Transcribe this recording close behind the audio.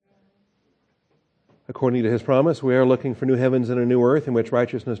according to His promise, we are looking for new heavens and a new earth in which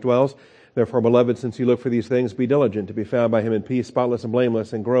righteousness dwells. Therefore, beloved, since you look for these things, be diligent to be found by Him in peace, spotless and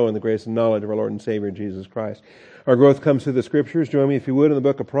blameless, and grow in the grace and knowledge of our Lord and Savior, Jesus Christ. Our growth comes through the Scriptures. Join me, if you would, in the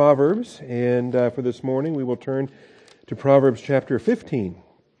book of Proverbs. And for this morning, we will turn to Proverbs chapter 15.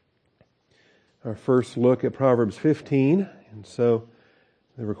 Our first look at Proverbs 15. And so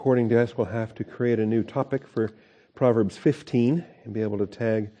the recording desk will have to create a new topic for Proverbs 15 and be able to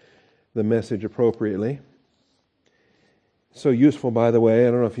tag the message appropriately. So useful, by the way.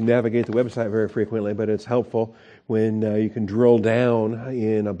 I don't know if you navigate the website very frequently, but it's helpful when you can drill down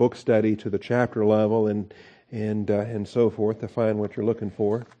in a book study to the chapter level and so forth to find what you're looking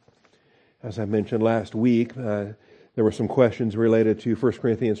for. As I mentioned last week, there were some questions related to 1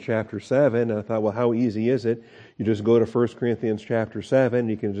 Corinthians chapter 7. And I thought, well, how easy is it? You just go to 1 Corinthians chapter 7.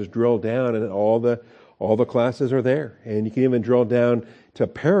 You can just drill down, and all the classes are there. And you can even drill down to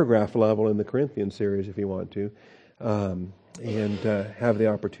paragraph level in the Corinthian series if you want to, and have the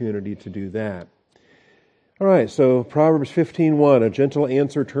opportunity to do that. All right, so Proverbs 15:1, a gentle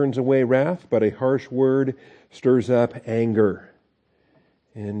answer turns away wrath, but a harsh word stirs up anger.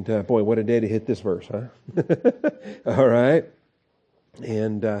 And boy, what a day to hit this verse, huh? All right,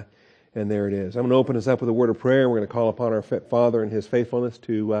 and there it is. I'm going to open us up with a word of prayer. We're going to call upon our Father and His faithfulness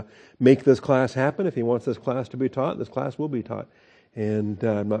to make this class happen. If He wants this class to be taught, this class will be taught. And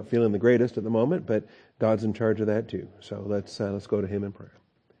I'm not feeling the greatest at the moment, but God's in charge of that too. So let's go to Him in prayer.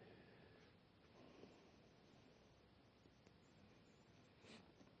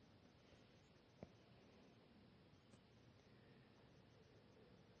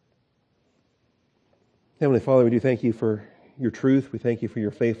 Heavenly Father, we do thank You for Your truth. We thank You for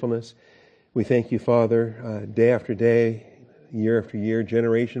Your faithfulness. We thank You, Father, day after day, year after year,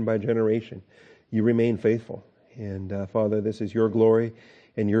 generation by generation. You remain faithful. And Father, this is Your glory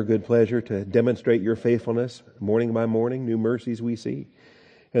and Your good pleasure to demonstrate Your faithfulness morning by morning, new mercies we see.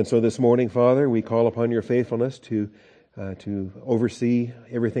 And so this morning, Father, we call upon Your faithfulness to oversee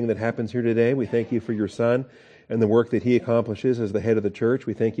everything that happens here today. We thank You for Your Son and the work that He accomplishes as the head of the church.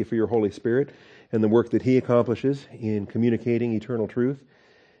 We thank You for Your Holy Spirit and the work that He accomplishes in communicating eternal truth.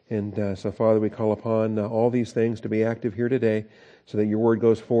 And so, Father, we call upon all these things to be active here today so that Your word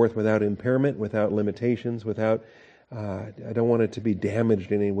goes forth without impairment, without limitations, without, I don't want it to be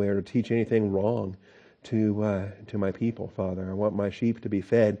damaged in any way or to teach anything wrong to my people, Father. I want my sheep to be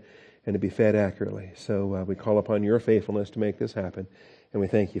fed and to be fed accurately. So we call upon Your faithfulness to make this happen. And we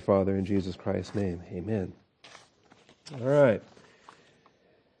thank You, Father, in Jesus Christ's name. Amen. All right.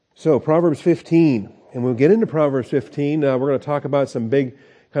 So Proverbs 15. And we'll get into Proverbs 15. We're going to talk about some big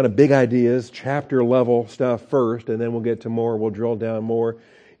ideas, chapter level stuff first, and then we'll drill down more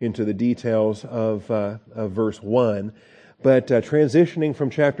into the details of verse 1. But transitioning from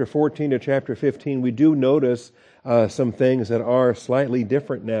chapter 14 to chapter 15, we do notice some things that are slightly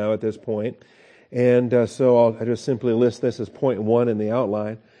different now at this point. And so I'll just simply list this as point 1 in the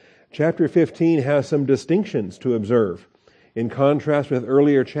outline. Chapter 15 has some distinctions to observe in contrast with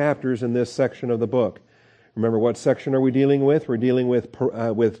earlier chapters in this section of the book. Remember, what section are we dealing with? We're dealing with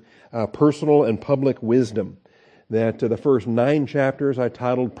personal and public wisdom. That the first 9 chapters I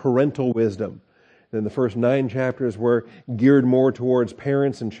titled Parental Wisdom. Then the first 9 chapters were geared more towards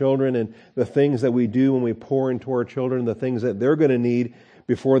parents and children and the things that we do when we pour into our children, the things that they're going to need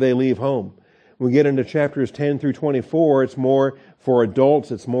before they leave home. When we get into chapters 10 through 24, it's more for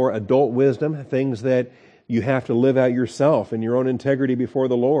adults. It's more adult wisdom, things that you have to live out yourself in your own integrity before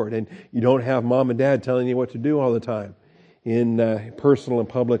the Lord. And you don't have mom and dad telling you what to do all the time in personal and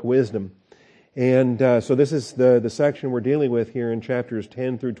public wisdom. And so this is the section we're dealing with here in chapters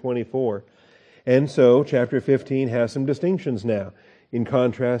 10 through 24. And so chapter 15 has some distinctions now in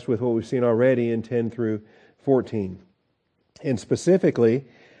contrast with what we've seen already in 10 through 14. And specifically,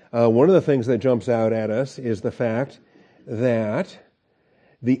 one of the things that jumps out at us is the fact that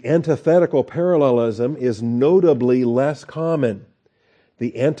the antithetical parallelism is notably less common.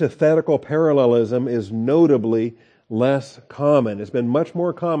 The antithetical parallelism is notably less common. It's been much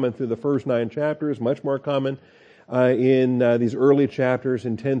more common through the first 9 chapters, much more common in these early chapters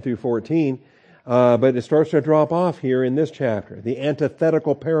in 10 through 14, but it starts to drop off here in this chapter. The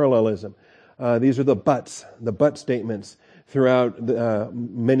antithetical parallelism. These are the but statements throughout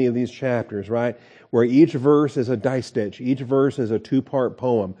many of these chapters, right? Where each verse is a die stitch. Each verse is a 2-part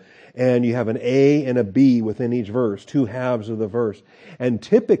poem. And you have an A and a B within each verse, 2 halves of the verse. And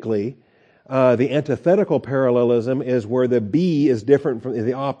typically, the antithetical parallelism is where the B is different from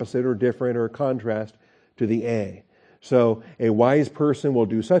the opposite or different or contrast to the A. So a wise person will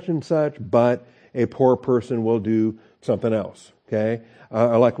do such and such, but a poor person will do something else. Okay?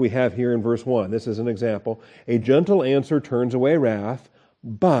 Like we have here in verse 1. This is an example. A gentle answer turns away wrath,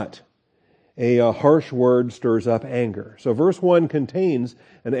 but a harsh word stirs up anger. So verse 1 contains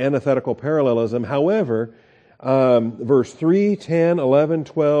an antithetical parallelism. However, verse 3, 10, 11,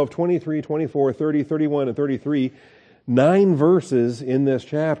 12, 23, 24, 30, 31, and 33, 9 verses in this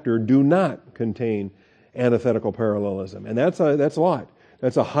chapter do not contain antithetical parallelism. And that's a lot.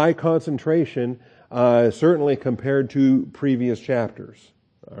 That's a high concentration, certainly compared to previous chapters.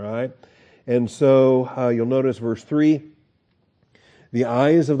 All right? And so you'll notice verse 3, the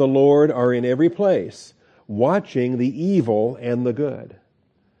eyes of the Lord are in every place, watching the evil and the good.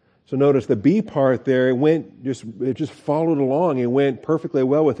 So notice the B part there, it just followed along. It went perfectly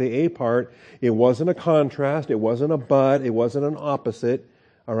well with the A part. It wasn't a contrast. It wasn't a but. It wasn't an opposite.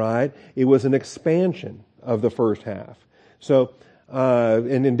 All right? It was an expansion of the first half. So,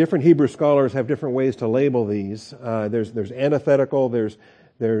 and in different Hebrew scholars have different ways to label these. There's antithetical. There's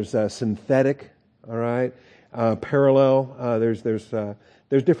synthetic. All right? Parallel. There's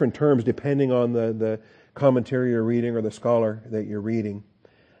different terms depending on the commentary you're reading or the scholar that you're reading.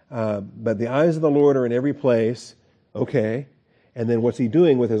 But the eyes of the Lord are in every place. Okay. And then what's he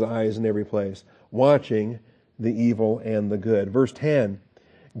doing with his eyes in every place? Watching the evil and the good. Verse 10,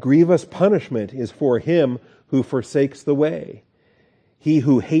 grievous punishment is for him who forsakes the way. He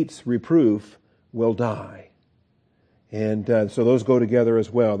who hates reproof will die. And so those go together as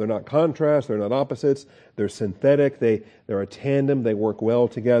well. They're not contrasts. They're not opposites. They're synthetic. They're a tandem. They work well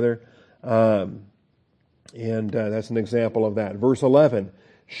together. And that's an example of that. Verse 11,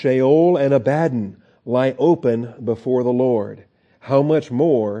 Sheol and Abaddon lie open before the Lord. How much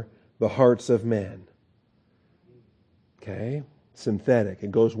more the hearts of men? Okay, synthetic.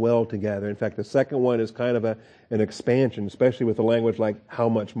 It goes well together. In fact, the second one is kind of an expansion, especially with the language like how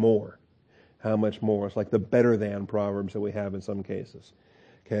much more. How much more? It's like the better than Proverbs that we have in some cases.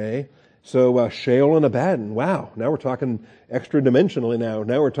 Okay, so Sheol and Abaddon. Wow, now we're talking extra dimensionally. Now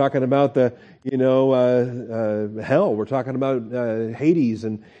we're talking about the hell. We're talking about Hades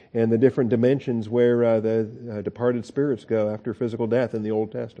and the different dimensions where the departed spirits go after physical death in the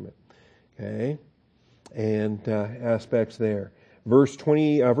Old Testament. Okay, and aspects there. Verse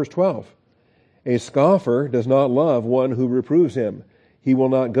 12. A scoffer does not love one who reproves him. He will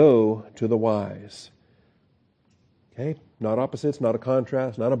not go to the wise. Okay, not opposites, not a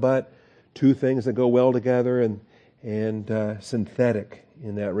contrast, not a but. Two things that go well together and synthetic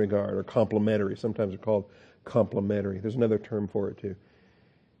in that regard, or complementary. Sometimes they're called complementary. There's another term for it too.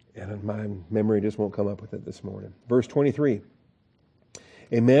 And my memory just won't come up with it this morning. Verse 23.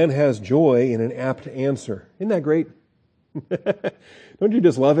 A man has joy in an apt answer. Isn't that great? Don't you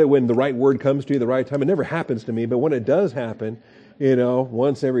just love it when the right word comes to you the right time? It never happens to me, but when it does happen,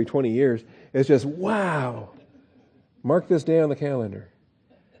 once every 20 years, it's just, wow. Mark this day on the calendar.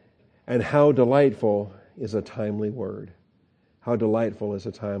 And how delightful is a timely word. How delightful is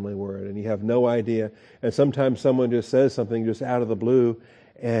a timely word. And you have no idea. And sometimes someone just says something just out of the blue,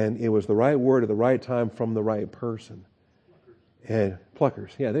 and it was the right word at the right time from the right person. And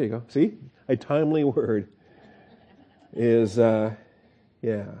pluckers. Yeah, there you go. See? A timely word is,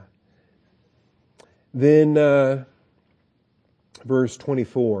 Then, verse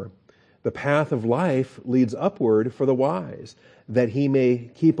 24. The path of life leads upward for the wise, that he may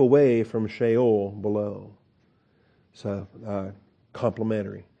keep away from Sheol below. So,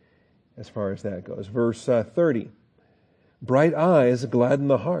 complementary as far as that goes. Verse 30. Bright eyes gladden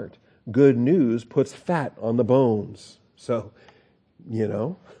the heart. Good news puts fat on the bones. So,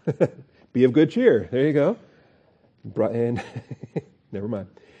 be of good cheer. There you go. And never mind.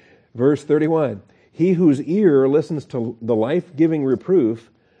 Verse 31. He whose ear listens to the life-giving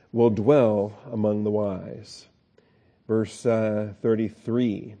reproof will dwell among the wise. Verse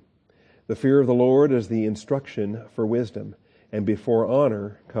 33. The fear of the Lord is the instruction for wisdom, and before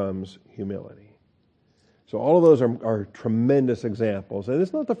honor comes humility. So all of those are tremendous examples. And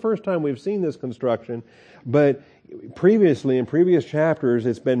it's not the first time we've seen this construction, but previously, in previous chapters,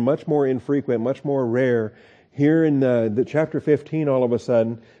 it's been much more infrequent, much more rare. Here in the chapter 15, all of a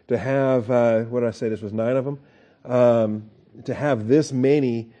sudden, to have, what did I say, this was 9 of them? To have this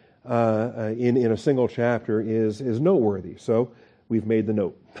many in a single chapter is noteworthy. So we've made the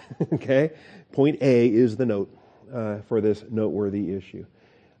note. Okay? Point A is the note for this noteworthy issue.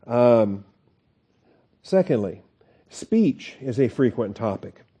 Secondly, speech is a frequent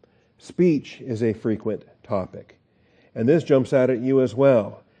topic. Speech is a frequent topic. And this jumps out at you as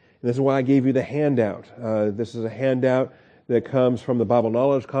well. And this is why I gave you the handout. This is a handout that comes from the Bible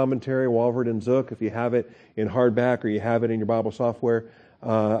Knowledge Commentary, Walvoord and Zook. If you have it in hardback or you have it in your Bible software,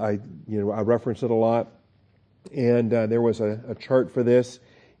 I reference it a lot. And there was a chart for this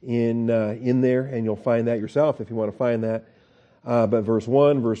in there, and you'll find that yourself if you want to find that. But verse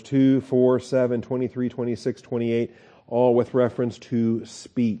 1, verse 2, 4, 7, 23, 26, 28, all with reference to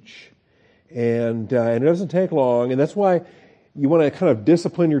speech. And it doesn't take long, and that's why you want to kind of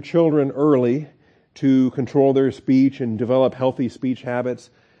discipline your children early to control their speech and develop healthy speech habits,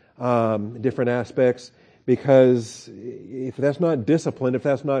 different aspects. Because if that's not disciplined, if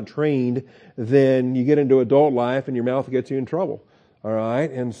that's not trained, then you get into adult life and your mouth gets you in trouble. All right?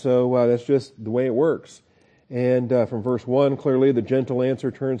 And so that's just the way it works. And from verse 1, clearly, the gentle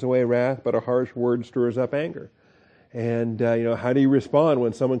answer turns away wrath, but a harsh word stirs up anger. And, how do you respond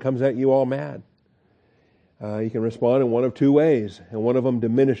when someone comes at you all mad? You can respond in one of two ways. And one of them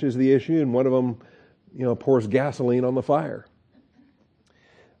diminishes the issue, and one of them, pours gasoline on the fire.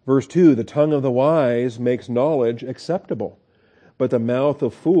 Verse 2, the tongue of the wise makes knowledge acceptable, but the mouth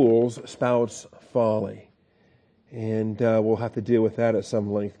of fools spouts folly. And we'll have to deal with that at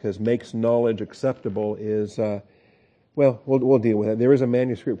some length, because makes knowledge acceptable is, we'll deal with it. There is a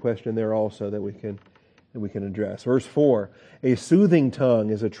manuscript question there also that we can address. Verse 4, a soothing tongue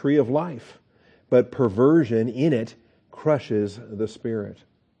is a tree of life, but perversion in it crushes the spirit.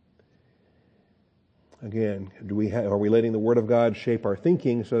 Again, are we letting the Word of God shape our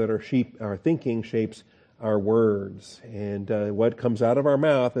thinking so that our thinking shapes our words? And what comes out of our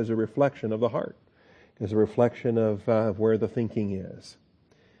mouth is a reflection of the heart, is a reflection of where the thinking is.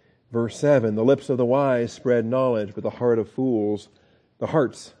 Verse 7, the lips of the wise spread knowledge, but the hearts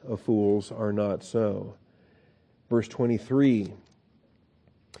of fools are not so. Verse 23,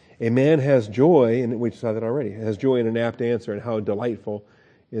 a man has joy, and we saw that already, has joy in an apt answer, and how delightful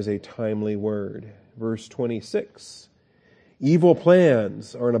is a timely word. Verse 26, evil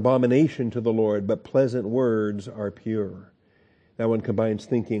plans are an abomination to the Lord, but pleasant words are pure. That one combines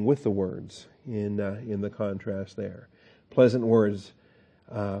thinking with the words in the contrast there. Pleasant words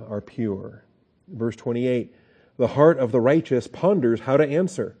are pure. Verse 28, the heart of the righteous ponders how to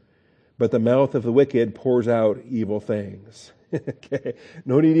answer, but the mouth of the wicked pours out evil things. Okay,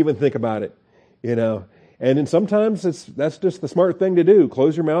 no need to even think about it, And then sometimes that's just the smart thing to do.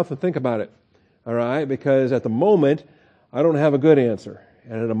 Close your mouth and think about it. All right, because at the moment I don't have a good answer,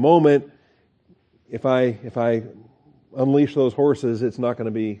 and at a moment, if I unleash those horses, it's not going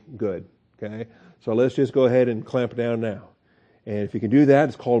to be good. Okay, so let's just go ahead and clamp down now. And if you can do that,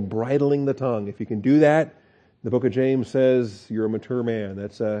 it's called bridling the tongue. If you can do that, the book of James says you're a mature man.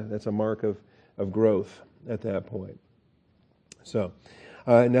 That's a mark of growth at that point. So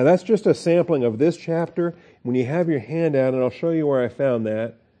now that's just a sampling of this chapter. When you have your hand out, and I'll show you where I found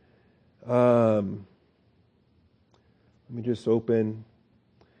that. Let me just open.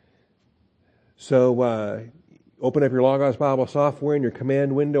 So open up your Logos Bible software in your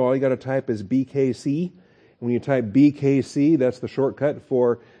command window. All you got to type is BKC. And when you type BKC, that's the shortcut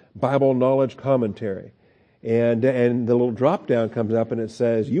for Bible Knowledge Commentary. And the little drop down comes up and it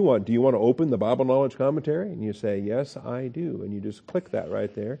says, do you want to open the Bible Knowledge Commentary? And you say, yes, I do. And you just click that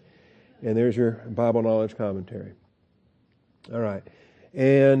right there. And there's your Bible Knowledge Commentary. All right.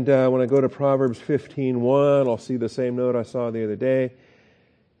 And when I go to Proverbs 15:1, I'll see the same note I saw the other day.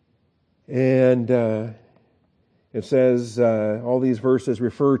 And it says, all these verses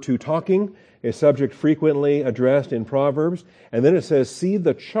refer to talking, a subject frequently addressed in Proverbs. And then it says, see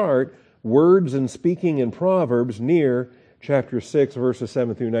the chart, words and speaking in Proverbs near chapter 6, verses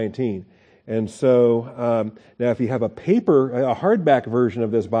 7 through 19. And so now if you have a hardback version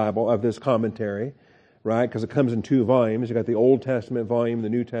of this Bible, of this commentary, right, because it comes in 2 volumes. You've got the Old Testament volume, the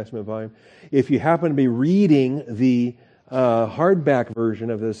New Testament volume. If you happen to be reading the hardback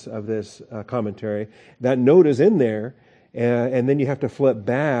version of this commentary, that note is in there, and then you have to flip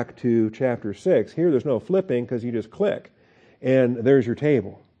back to chapter 6. Here there's no flipping because you just click, and there's your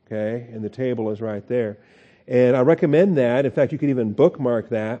table, okay? And the table is right there. And I recommend that. In fact, you can even bookmark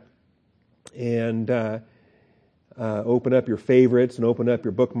that and open up your favorites and open up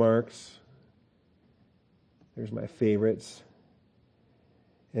your bookmarks. There's my favorites.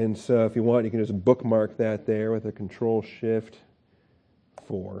 And so if you want, you can just bookmark that there with a Control-Shift-4.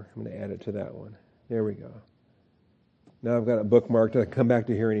 I'm going to add it to that one. There we go. Now I've got it bookmarked. I can come back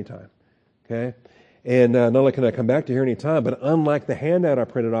to here anytime. Okay? And not only can I come back to here anytime, but unlike the handout I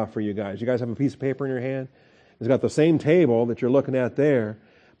printed off for you guys have a piece of paper in your hand. It's got the same table that you're looking at there.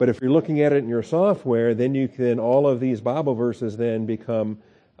 But if you're looking at it in your software, then all of these Bible verses then become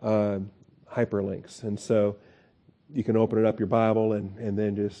hyperlinks. And so you can open it up your Bible and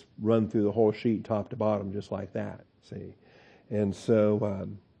then just run through the whole sheet top to bottom just like that. See? And so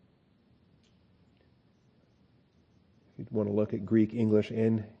if you want to look at Greek, English,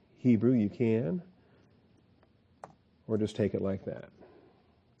 and Hebrew, you can. or just take it like that.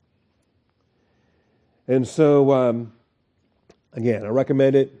 And so, again, I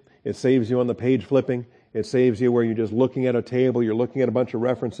recommend it. It saves you on the page flipping. It saves you where you're just looking at a table, you're looking at a bunch of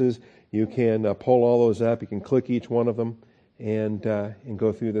references. You can pull all those up. You can click each one of them and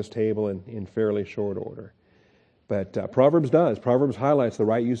go through this table in fairly short order. But Proverbs does. Proverbs highlights the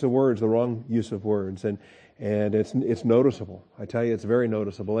right use of words, the wrong use of words, and it's noticeable. I tell you, it's very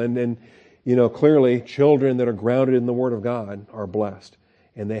noticeable. And clearly, children that are grounded in the Word of God are blessed,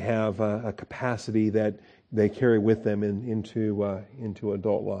 and they have a capacity that they carry with them into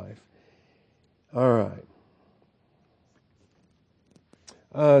adult life. All right.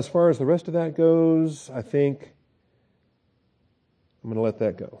 As far as the rest of that goes, I think I'm going to let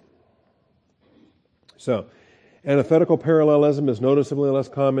that go. So, antithetical parallelism is noticeably less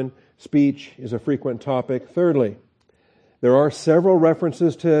common. Speech is a frequent topic. Thirdly, there are several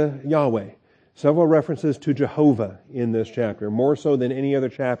references to Yahweh, several references to Jehovah in this chapter, more so than any other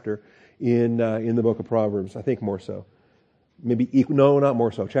chapter in the book of Proverbs. I think more so. Not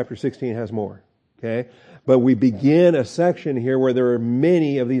more so. Chapter 16 has more. Okay? But we begin a section here where there are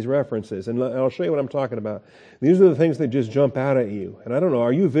many of these references. And I'll show you what I'm talking about. These are the things that just jump out at you. And I don't know,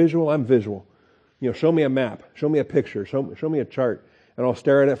 are you visual? I'm visual. Show me a map. Show me a picture. Show me a chart. And I'll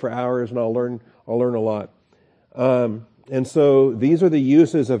stare at it for hours and I'll learn a lot. And so these are the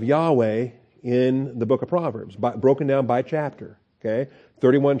uses of Yahweh in the book of Proverbs, broken down by chapter. Okay?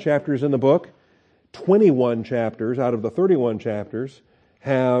 31 chapters in the book. 21 chapters out of the 31 chapters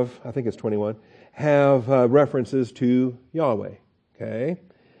have references to Yahweh. Okay?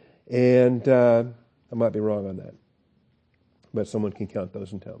 And I might be wrong on that. But someone can count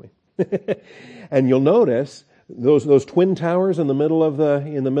those and tell me. And you'll notice those twin towers in the middle of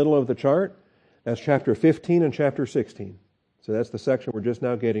the chart. That's chapter 15 and chapter 16. So that's the section we're just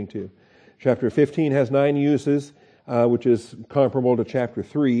now getting to. Chapter 15 has 9 uses, which is comparable to chapter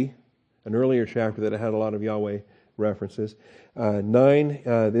 3, an earlier chapter that had a lot of Yahweh references. 9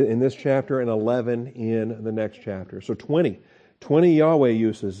 in this chapter and 11 in the next chapter. So 20 Yahweh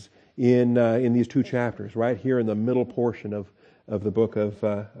uses in these 2 chapters, right here in the middle portion of the book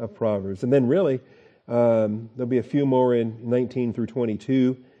of Proverbs. And then really, there'll be a few more in 19 through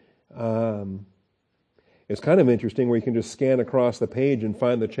 22. It's kind of interesting where you can just scan across the page and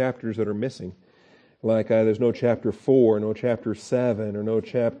find the chapters that are missing. Like there's no chapter 4, no chapter 7, or no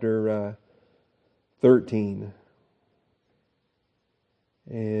chapter 13.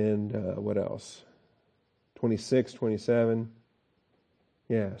 And what else? 26, 27.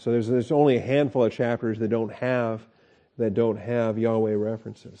 Yeah, so there's only a handful of chapters that don't have Yahweh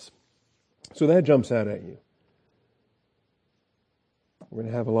references. So that jumps out at you. We're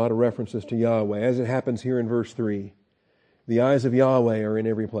going to have a lot of references to Yahweh, as it happens here in verse 3. The eyes of Yahweh are in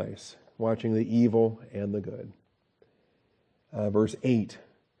every place, watching the evil and the good. Verse 8.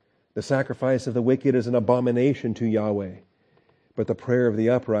 The sacrifice of the wicked is an abomination to Yahweh, but the prayer of the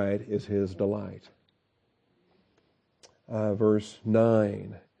upright is his delight. Verse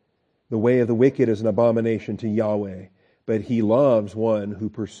 9. The way of the wicked is an abomination to Yahweh, but he loves one who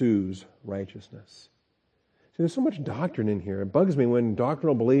pursues righteousness. See, there's so much doctrine in here. It bugs me when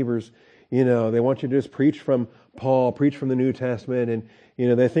doctrinal believers, they want you to just preach from Paul, preach from the New Testament, and,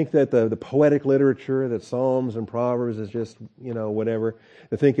 they think that the poetic literature, that Psalms and Proverbs is just, whatever.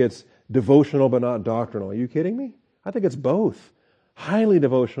 They think it's devotional but not doctrinal. Are you kidding me? I think it's both. Highly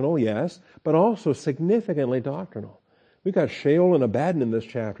devotional, yes, but also significantly doctrinal. We've got Sheol and Abaddon in this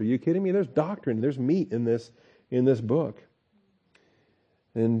chapter. Are you kidding me? There's doctrine, there's meat in this book.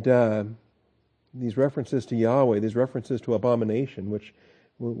 And these references to Yahweh, these references to abomination, which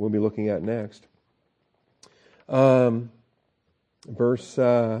we'll be looking at next. Verse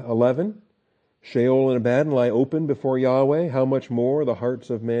 11, Sheol and Abaddon lie open before Yahweh. How much more the hearts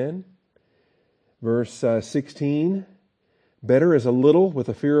of men? Verse 16, better is a little with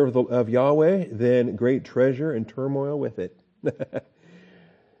the fear of Yahweh than great treasure and turmoil with it.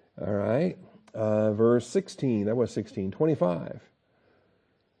 All right. Verse 16, that was 16, 25.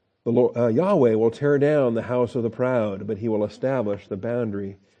 The Lord, Yahweh will tear down the house of the proud, but he will establish the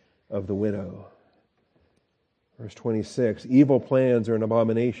boundary of the widow. Verse 26, evil plans are an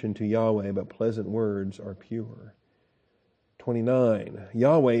abomination to Yahweh, but pleasant words are pure. 29,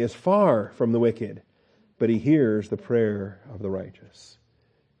 Yahweh is far from the wicked, but he hears the prayer of the righteous.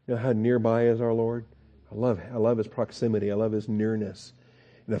 You know how nearby is our Lord? I love his proximity. I love his nearness.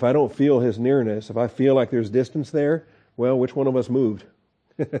 And if I don't feel his nearness, if I feel like there's distance there, well, which one of us moved?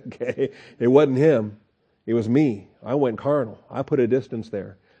 Okay, it wasn't him. It was me. I went carnal. I put a distance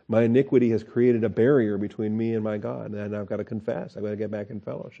there. My iniquity has created a barrier between me and my God, and I've got to confess. I've got to get back in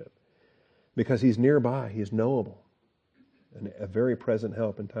fellowship. Because he's nearby. He's knowable. a very present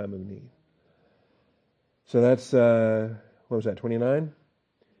help in time of need. So that's, what was that, 29?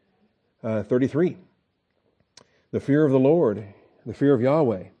 33. The fear of the Lord, the fear of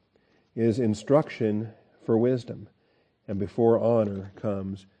Yahweh, is instruction for wisdom, and before honor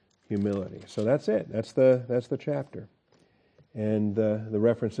comes humility. So that's it. That's the chapter. And the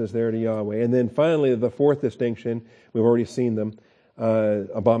references there to Yahweh. And then finally, the fourth distinction, we've already seen them,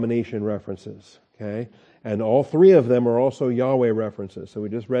 abomination references. Okay? And all three of them are also Yahweh references. So we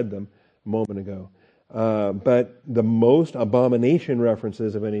just read them a moment ago. But the most abomination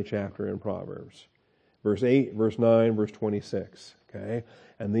references of any chapter in Proverbs. Verse 8, verse 9, verse 26. Okay?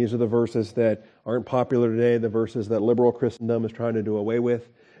 And these are the verses that aren't popular today, the verses that liberal Christendom is trying to do away with,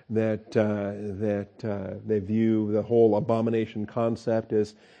 that they view the whole abomination concept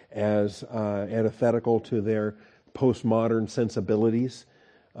as antithetical to their postmodern sensibilities.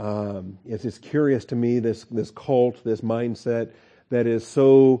 It's just curious to me, this cult, this mindset that is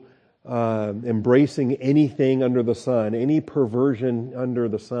so embracing anything under the sun, any perversion under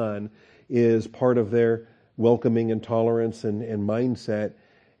the sun is part of their welcoming and tolerance and mindset.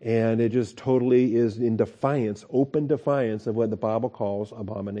 And it just totally is in defiance, open defiance of what the Bible calls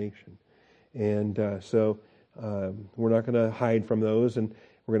abomination. And so we're not going to hide from those, and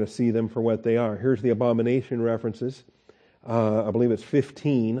we're going to see them for what they are. Here's the abomination references. I believe it's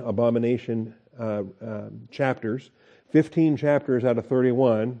 15 abomination chapters. 15 chapters out of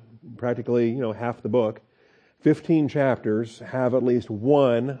 31, practically half the book. 15 chapters have at least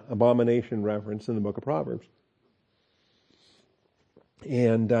one abomination reference in the book of Proverbs.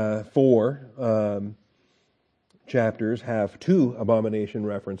 And 4 chapters have 2 abomination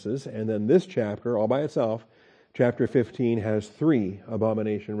references. And then this chapter, all by itself, chapter 15, has 3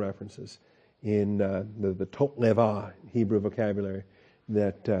 abomination references in the Tot Levah Hebrew vocabulary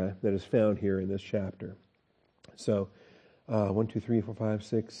that is found here in this chapter. So 1, 2, 3, 4, 5,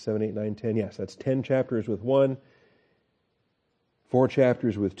 6, 7, 8, 9, 10. Yes, that's 10 chapters with 1, 4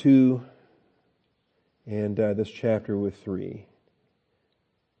 chapters with 2, and this chapter with 3.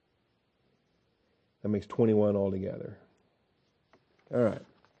 That makes 21 altogether. All right.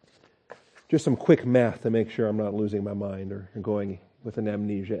 Just some quick math to make sure I'm not losing my mind or going with an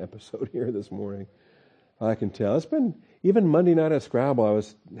amnesia episode here this morning. I can tell. It's been, even Monday night at Scrabble, I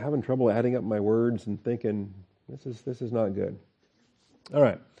was having trouble adding up my words and thinking, this is not good. All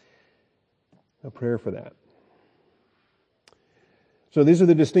right. A prayer for that. So these are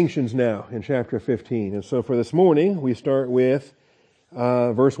the distinctions now in chapter 15. And so for this morning, we start with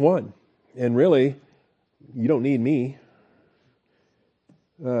verse 1. And really, you don't need me.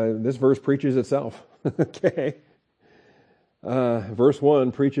 This verse preaches itself. Okay. Verse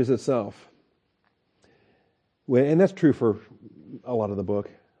 1 preaches itself. And that's true for a lot of the book,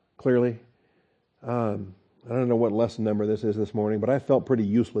 clearly. I don't know what lesson number this is this morning, but I felt pretty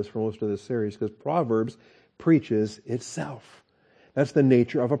useless for most of this series because Proverbs preaches itself. That's the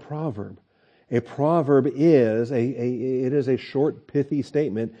nature of a proverb. A proverb is a short, pithy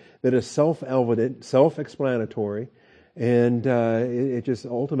statement that is self-evident, self-explanatory, and it just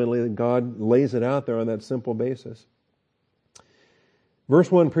ultimately God lays it out there on that simple basis.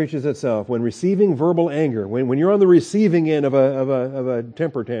 Verse 1 preaches itself. When receiving verbal anger, when you're on the receiving end of a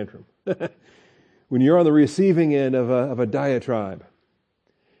temper tantrum, when you're on the receiving end of a diatribe,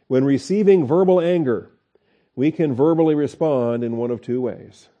 when receiving verbal anger, we can verbally respond in one of 2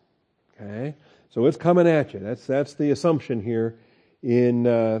 ways. Okay, so it's coming at you. That's the assumption here in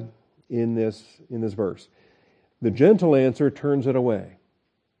this verse. The gentle answer turns it away.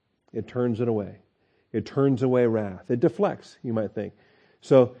 It turns it away. It turns away wrath. It deflects, you might think.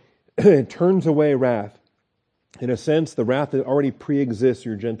 So it turns away wrath. In a sense, the wrath that already pre-exists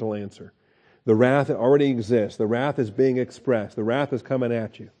your gentle answer. The wrath that already exists. The wrath is being expressed. The wrath is coming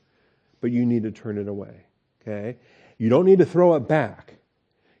at you. But you need to turn it away. Okay? You don't need to throw it back.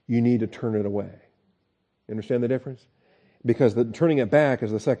 You need to turn it away. You understand the difference? Because the turning it back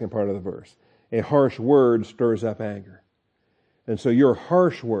is the second part of the verse. A harsh word stirs up anger. And so your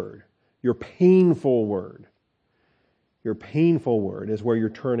harsh word, your painful word is where you're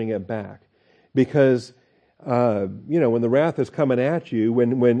turning it back. Because, when the wrath is coming at you,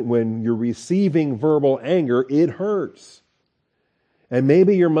 when you're receiving verbal anger, it hurts. And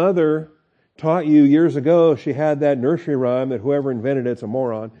maybe your mother taught you years ago, she had that nursery rhyme that whoever invented it's a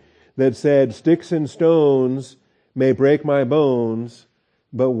moron, that said, sticks and stones may break my bones,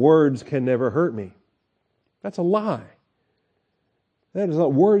 but words can never hurt me. That's a lie.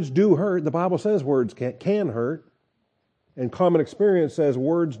 Words do hurt. The Bible says words can hurt. And common experience says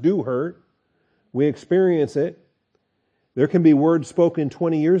words do hurt. We experience it. There can be words spoken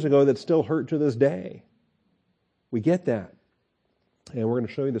 20 years ago that still hurt to this day. We get that. And we're going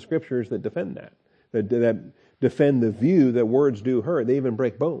to show you the scriptures that defend that defend the view that words do hurt. They even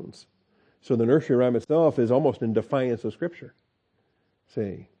break bones. So the nursery rhyme itself is almost in defiance of Scripture.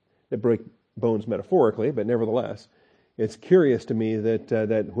 See, they break bones metaphorically, but nevertheless, it's curious to me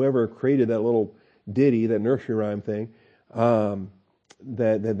that whoever created that little ditty, that nursery rhyme thing,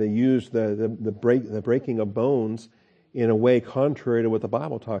 that they used the breaking of bones in a way contrary to what the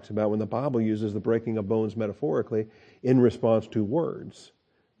Bible talks about when the Bible uses the breaking of bones metaphorically in response to words.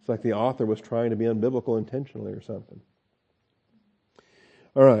 It's like the author was trying to be unbiblical intentionally or something.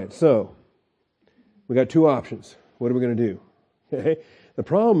 All right, so we got two options. What are we going to do? Okay. The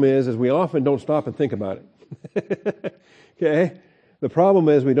problem is we often don't stop and think about it. Okay. The problem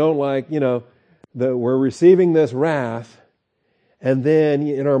is we don't we're receiving this wrath, and then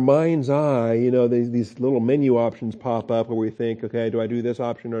in our mind's eye, these little menu options pop up where we think, okay, do I do this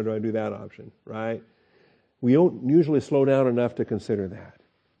option or do I do that option? Right? We don't usually slow down enough to consider that.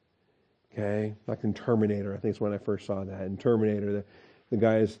 Okay, like in Terminator, I think it's when I first saw that. In Terminator, the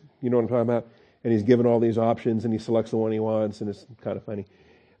guy is, you know what I'm talking about? And he's given all these options and he selects the one he wants, and it's kind of funny.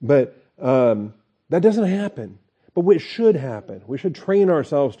 But that doesn't happen. But what should happen, we should train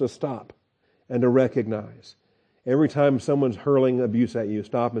ourselves to stop and to recognize. Every time someone's hurling abuse at you,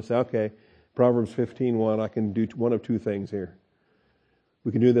 stop and say, okay, Proverbs 15:1, I can do one of two things here.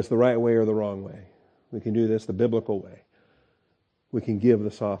 We can do this the right way or the wrong way. We can do this the biblical way. We can give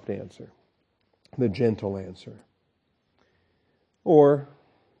the soft answer, the gentle answer, or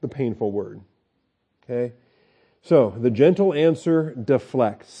the painful word. Okay? So, the gentle answer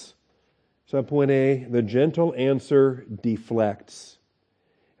deflects. Subpoint A, the gentle answer deflects.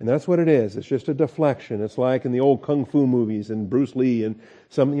 And that's what it is. It's just a deflection. It's like in the old kung fu movies and Bruce Lee and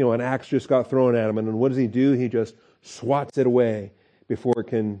an axe just got thrown at him. And what does he do? He just swats it away before it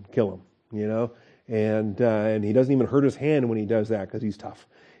can kill him, And he doesn't even hurt his hand when he does that because he's tough.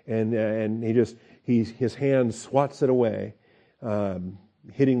 And his hand swats it away,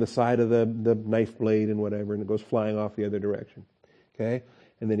 hitting the side of the knife blade and whatever, and it goes flying off the other direction. Okay?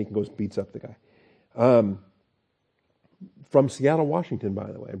 And then he goes beats up the guy. From Seattle, Washington,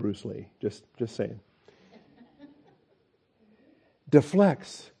 by the way, Bruce Lee. Just saying.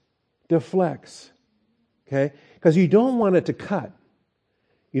 Deflects. Okay? Because you don't want it to cut.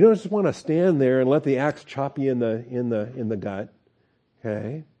 You don't just want to stand there and let the axe chop you in the gut.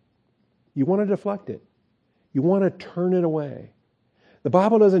 Okay? You want to deflect it. You want to turn it away. The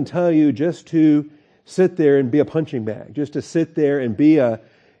Bible doesn't tell you just to sit there and be a punching bag, just to sit there and be a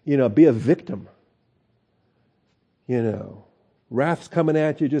victim. Wrath's coming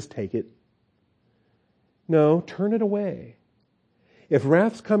at you, just take it. No, turn it away. If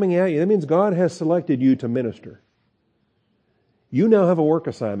wrath's coming at you, that means God has selected you to minister. You now have a work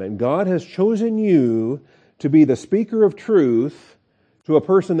assignment. God has chosen you to be the speaker of truth to a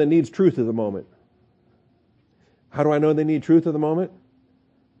person that needs truth at the moment. How do I know they need truth at the moment?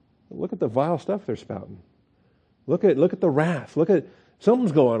 Look at the vile stuff they're spouting. Look at the wrath. Look at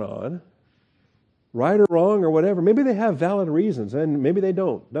something's going on. Right or wrong or whatever. Maybe they have valid reasons and maybe they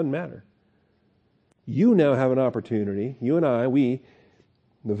don't. Doesn't matter. You now have an opportunity, you and I,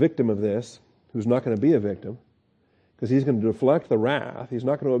 the victim of this, who's not going to be a victim, because he's going to deflect the wrath. He's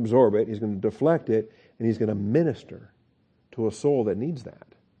not going to absorb it. He's going to deflect it, and he's going to minister to a soul that needs that.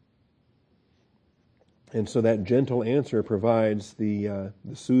 And so that gentle answer provides the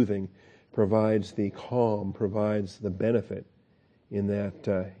soothing, provides the calm, provides the benefit in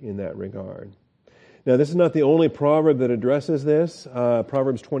that regard. Now, this is not the only proverb that addresses this.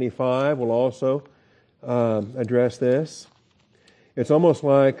 Proverbs 25 will also address this. It's almost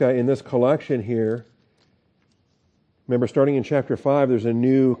like in this collection here, remember, starting in chapter 5, there's a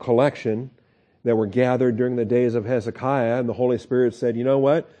new collection that were gathered during the days of Hezekiah, and the Holy Spirit said, you know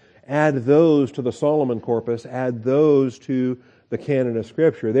what? Add those to the Solomon corpus, add those to the canon of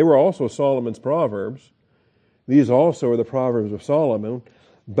Scripture. They were also Solomon's Proverbs. These also are the Proverbs of Solomon,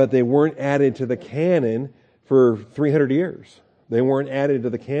 but they weren't added to the canon for 300 years. They weren't added to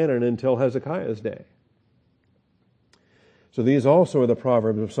the canon until Hezekiah's day. So these also are the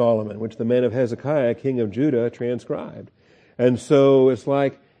Proverbs of Solomon, which the men of Hezekiah, king of Judah, transcribed. And so it's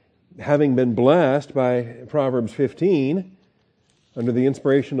like having been blessed by Proverbs 15, under the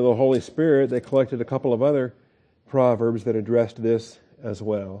inspiration of the Holy Spirit, they collected a couple of other proverbs that addressed this as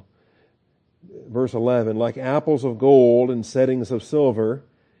well. Verse 11, like apples of gold and settings of silver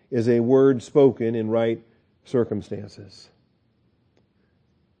is a word spoken in right circumstances.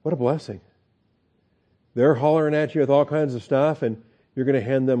 What a blessing. They're hollering at you with all kinds of stuff, and you're going to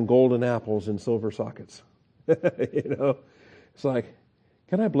hand them golden apples in silver sockets. It's like,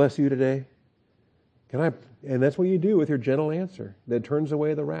 can I bless you today? And that's what you do with your gentle answer that turns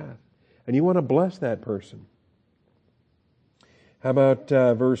away the wrath. And you want to bless that person. How about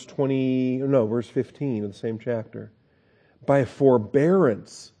verse 15 of the same chapter? By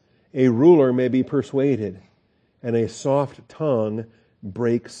forbearance, a ruler may be persuaded, and a soft tongue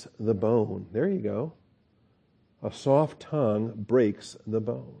breaks the bone. There you go. A soft tongue breaks the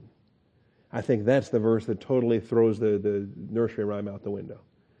bone. I think that's the verse that totally throws the nursery rhyme out the window.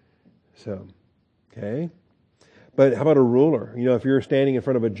 So, okay. But how about a ruler? If you're standing in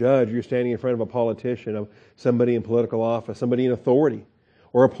front of a judge, you're standing in front of a politician, of somebody in political office, somebody in authority,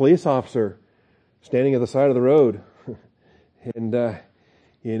 or a police officer standing at the side of the road. And,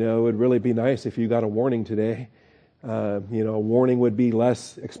 it would really be nice if you got a warning today. A warning would be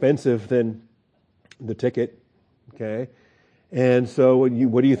less expensive than the ticket. Okay. And so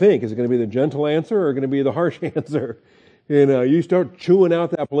what do you think? Is it going to be the gentle answer or going to be the harsh answer? You start chewing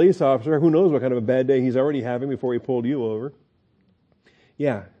out that police officer, who knows what kind of a bad day he's already having before he pulled you over.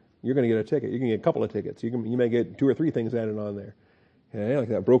 Yeah, you're going to get a ticket. You can get a couple of tickets. You may get 2 or 3 things added on there. Okay, like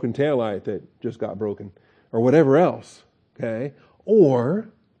that broken taillight that just got broken, or whatever else. Okay, or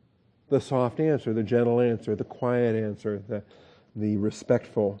the soft answer, the gentle answer, the quiet answer, the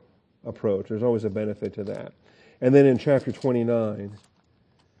respectful approach. There's always a benefit to that. And then in chapter 29,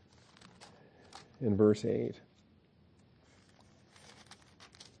 in verse 8.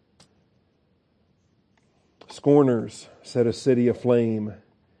 Scorners set a city aflame,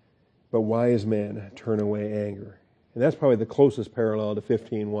 but wise men turn away anger. And that's probably the closest parallel to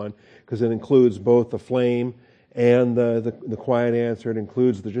 15:1, because it includes both the flame and the quiet answer. It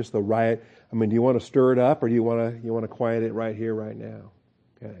includes just the riot. I mean, do you want to stir it up, or do you want to quiet it right here, right now?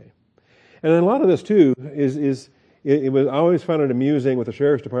 Okay. And then a lot of this too I always found it amusing with the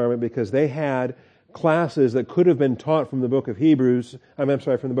sheriff's department, because they had classes that could have been taught from the book of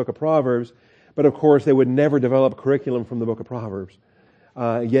from the book of Proverbs. But of course, they would never develop curriculum from the book of Proverbs.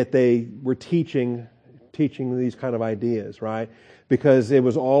 Yet they were teaching these kind of ideas, right? Because it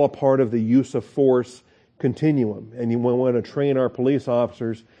was all a part of the use of force continuum. And you want to train our police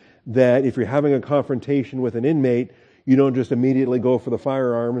officers that if you're having a confrontation with an inmate, you don't just immediately go for the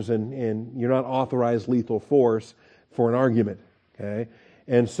firearms, and you're not authorized lethal force for an argument, okay?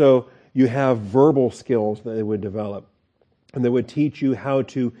 And so you have verbal skills that they would develop. And they would teach you how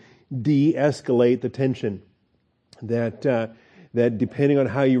to de-escalate the tension, that depending on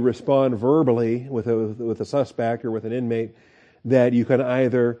how you respond verbally with a suspect or with an inmate, that you can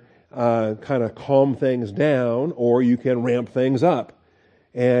either kind of calm things down, or you can ramp things up.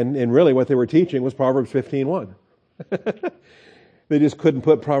 And really what they were teaching was Proverbs 15:1. They just couldn't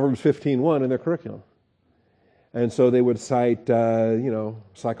put Proverbs 15:1 in their curriculum. And so they would cite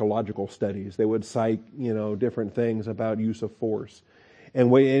psychological studies. They would cite different things about use of force. And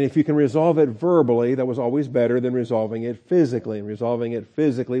if you can resolve it verbally, that was always better than resolving it physically. And resolving it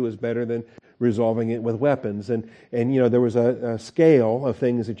physically was better than resolving it with weapons. And there was a scale of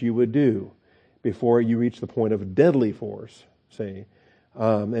things that you would do before you reach the point of deadly force, see.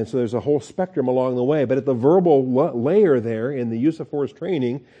 And so there's a whole spectrum along the way. But at the verbal layer there, in the use of force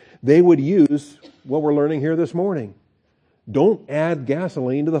training, they would use what we're learning here this morning. Don't add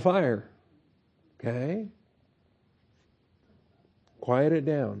gasoline to the fire. Okay? Quiet it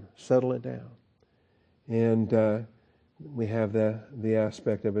down, settle it down. And we have the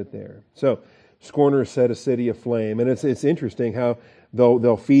aspect of it there. So, scorners set a city aflame. And it's interesting how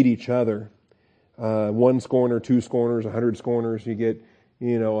they'll feed each other. 1 scorner, 2 scorners, 100 scorners. You get,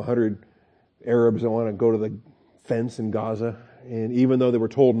 100 Arabs that want to go to the fence in Gaza. And even though they were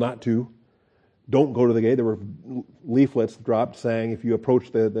told not to, don't go to the gate, there were leaflets dropped saying, if you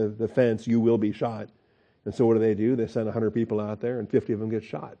approach the fence, you will be shot. And so what do? They send 100 people out there, and 50 of them get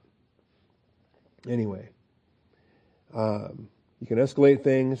shot. Anyway, you can escalate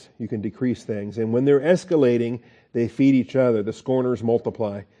things, you can decrease things. And when they're escalating, they feed each other. The scorners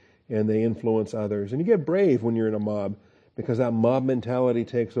multiply, and they influence others. And you get brave when you're in a mob, because that mob mentality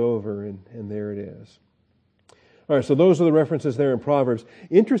takes over, and there it is. All right, so those are the references there in Proverbs.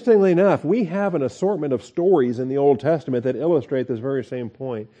 Interestingly enough, we have an assortment of stories in the Old Testament that illustrate this very same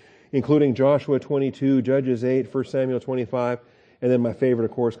point, including Joshua 22, Judges 8, 1 Samuel 25, and then my favorite,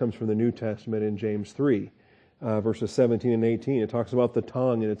 of course, comes from the New Testament in James 3, verses 17 and 18. It talks about the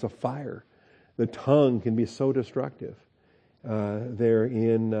tongue, and it's a fire. The tongue can be so destructive there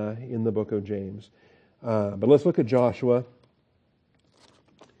in the book of James. But let's look at Joshua.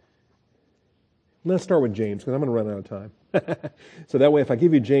 Let's start with James, because I'm going to run out of time. So that way, if I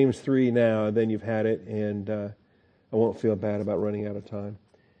give you James 3 now, then you've had it, and I won't feel bad about running out of time.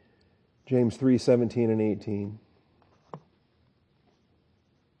 James 3, 17 and 18.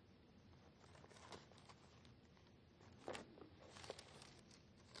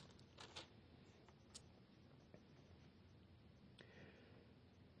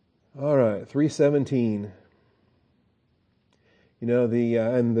 All right, 3:17. You know,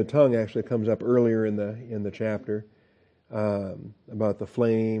 and the tongue actually comes up earlier in the chapter about the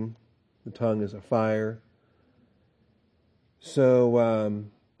flame. The tongue is a fire. So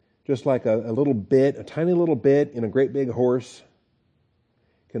just like a little bit, a tiny little bit in a great big horse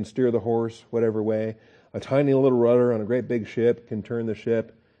can steer the horse whatever way. A tiny little rudder on a great big ship can turn the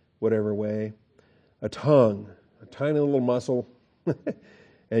ship whatever way. A tongue, a tiny little muscle,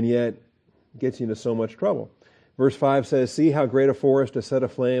 and yet gets you into so much trouble. Verse 5 says, "See how great a forest is set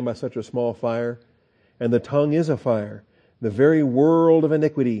aflame by such a small fire. And the tongue is a fire, the very world of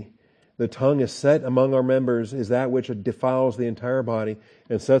iniquity. The tongue is set among our members, is that which defiles the entire body,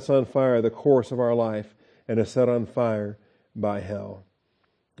 and sets on fire the course of our life, and is set on fire by hell."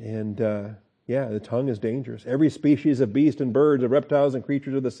 And the tongue is dangerous. Every species of beast and birds, of reptiles and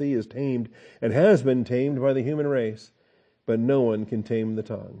creatures of the sea is tamed, and has been tamed by the human race. But no one can tame the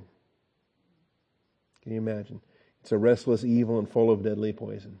tongue. Can you imagine? It's a restless evil and full of deadly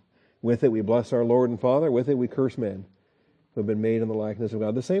poison. With it we bless our Lord and Father. With it we curse men who have been made in the likeness of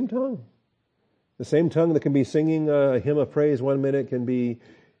God. The same tongue. The same tongue that can be singing a hymn of praise one minute can be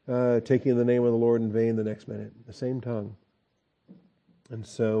taking the name of the Lord in vain the next minute. The same tongue. And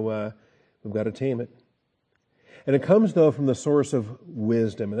so we've got to tame it. And it comes, though, from the source of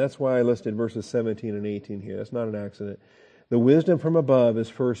wisdom. And that's why I listed verses 17 and 18 here. That's not an accident. The wisdom from above is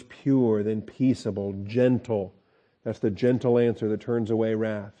first pure, then peaceable, gentle. That's the gentle answer that turns away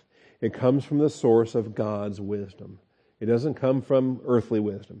wrath. It comes from the source of God's wisdom. It doesn't come from earthly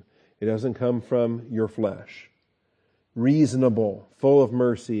wisdom. It doesn't come from your flesh. Reasonable, full of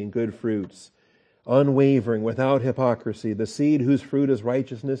mercy and good fruits, unwavering, without hypocrisy. The seed whose fruit is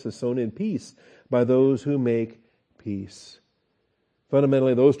righteousness is sown in peace by those who make peace.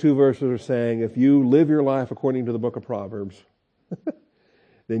 Fundamentally, those two verses are saying if you live your life according to the book of Proverbs,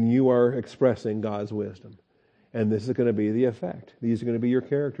 then you are expressing God's wisdom. And this is going to be the effect. These are going to be your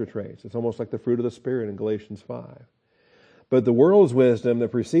character traits. It's almost like the fruit of the Spirit in Galatians 5. But the world's wisdom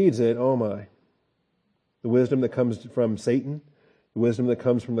that precedes it, oh my. The wisdom that comes from Satan, the wisdom that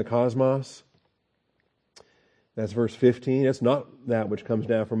comes from the cosmos. That's verse 15. It's not that which comes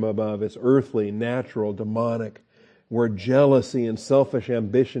down from above. It's earthly, natural, demonic. Where jealousy and selfish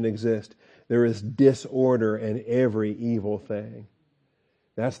ambition exist, there is disorder and every evil thing.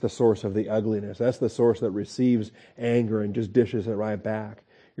 That's the source of the ugliness. That's the source that receives anger and just dishes it right back.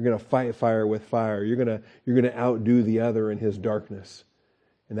 You're going to fight fire with fire. You're going to outdo the other in his darkness.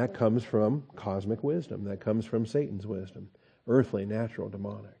 And that comes from cosmic wisdom. That comes from Satan's wisdom. Earthly, natural,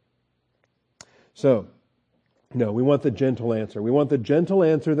 demonic. So, no, we want the gentle answer. We want the gentle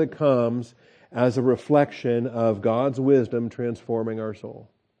answer that comes as a reflection of God's wisdom transforming our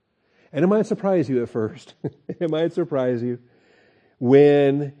soul. And it might surprise you at first. It might surprise you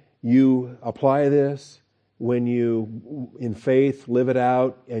when you apply this, when you, in faith, live it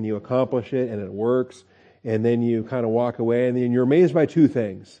out and you accomplish it and it works, and then you kind of walk away and then you're amazed by two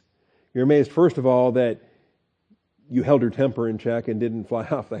things. You're amazed, first of all, that you held your temper in check and didn't fly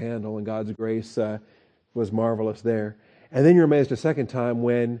off the handle, and God's grace was marvelous there. And then you're amazed a second time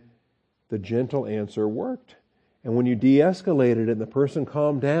when the gentle answer worked. And when you de-escalated it and the person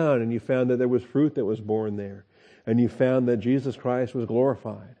calmed down and you found that there was fruit that was born there, and you found that Jesus Christ was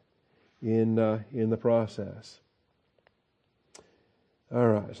glorified in the process. All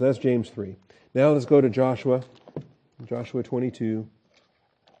right, so that's James 3. Now let's go to Joshua 22.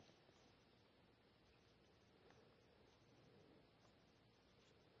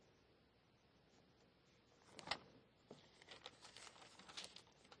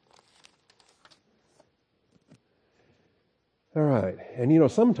 All right, and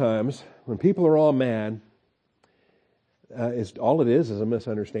sometimes when people are all mad, all it is a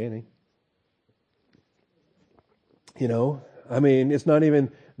misunderstanding. It's not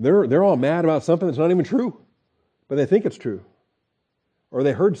even, they're all mad about something that's not even true, but they think it's true. Or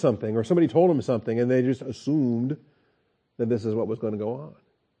they heard something, or somebody told them something, and they just assumed that this is what was going to go on.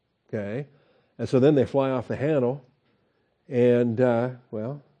 Okay? And so then they fly off the handle, and,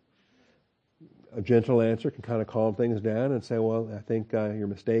 a gentle answer can kind of calm things down and say, well, I think you're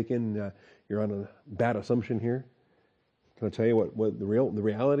mistaken. You're on a bad assumption here. Can I tell you what the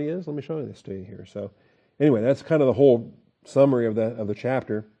reality is? Let me show you this to you here. So anyway, that's kind of the whole summary of the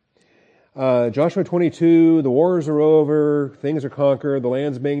chapter. Joshua 22, the wars are over, things are conquered, the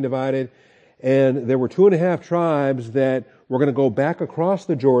land's being divided, and there were 2.5 tribes that were going to go back across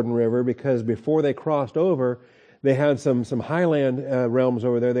the Jordan River because before they crossed over, they had some highland realms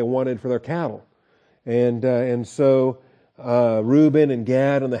over there they wanted for their cattle. And so Reuben and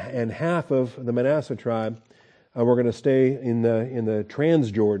Gad and half of the Manasseh tribe were going to stay in the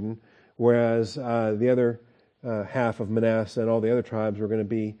Transjordan, whereas the other half of Manasseh and all the other tribes were going to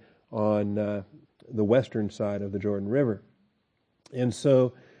be on the western side of the Jordan River. And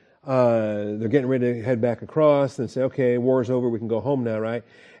so they're getting ready to head back across and say, okay, war's over, we can go home now, right?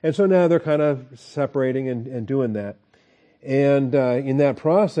 And so now they're kind of separating and doing that. And in that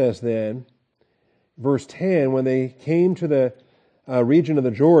process then, verse 10, when they came to the region of the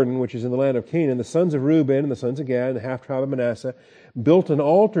Jordan, which is in the land of Canaan, the sons of Reuben and the sons of Gad and the half-tribe of Manasseh built an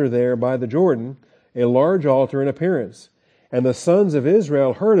altar there by the Jordan, a large altar in appearance. And the sons of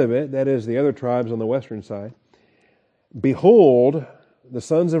Israel heard of it, that is, the other tribes on the western side. Behold, the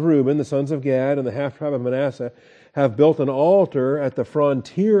sons of Reuben, the sons of Gad, and the half-tribe of Manasseh have built an altar at the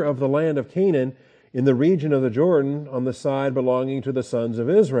frontier of the land of Canaan in the region of the Jordan on the side belonging to the sons of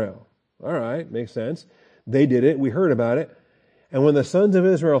Israel. All right, makes sense. They did it. We heard about it. And when the sons of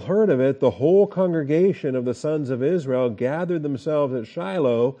Israel heard of it, the whole congregation of the sons of Israel gathered themselves at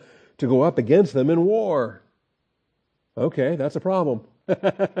Shiloh to go up against them in war. Okay, that's a problem.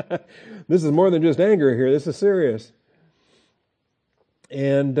 This is more than just anger here. This is serious.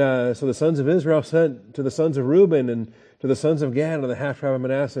 And so the sons of Israel sent to the sons of Reuben and to the sons of Gad and the half-tribe of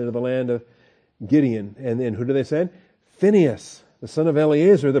Manasseh to the land of Gideon. And then who did they send? Phinehas, the son of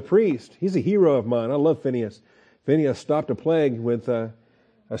Eleazar, the priest. He's a hero of mine. I love Phinehas. Phinehas stopped a plague with a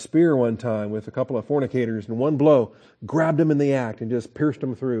spear one time with a couple of fornicators, and one blow grabbed him in the act and just pierced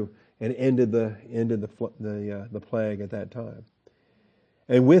him through and ended the plague at that time.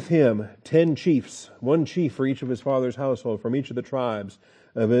 And with him 10 chiefs, one chief for each of his father's household, from each of the tribes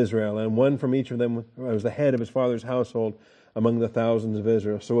of Israel, and one from each of them was the head of his father's household among the thousands of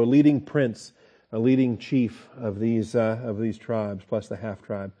Israel. So a leading prince, a leading chief of these tribes, plus the half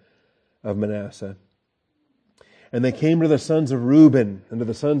tribe of Manasseh. And they came to the sons of Reuben, and to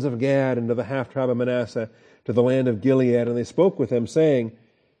the sons of Gad, and to the half-tribe of Manasseh, to the land of Gilead, and they spoke with them, saying,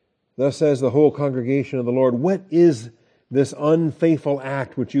 Thus says the whole congregation of the Lord, what is this unfaithful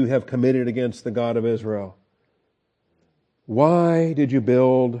act which you have committed against the God of Israel? Why did you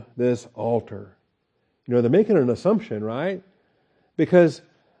build this altar? You know, they're making an assumption, right? Because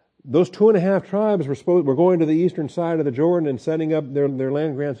those 2.5 tribes were going to the eastern side of the Jordan and setting up their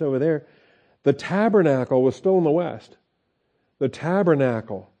land grants over there. The tabernacle was still in the west. The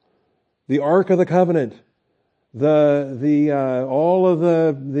tabernacle, the Ark of the Covenant, all of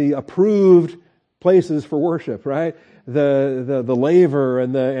the approved places for worship, right? The laver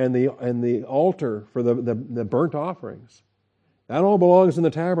and the altar for the burnt offerings. That all belongs in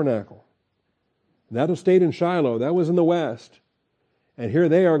the tabernacle. That stayed in Shiloh. That was in the west. And here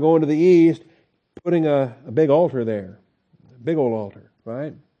they are going to the east, putting a big altar there. A big old altar,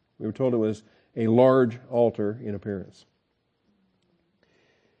 right? We were told it was a large altar in appearance.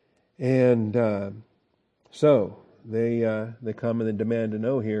 And so they come and they demand to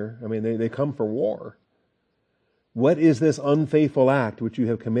know here. I mean, they come for war. What is this unfaithful act which you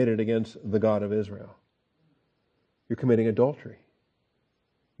have committed against the God of Israel? You're committing adultery.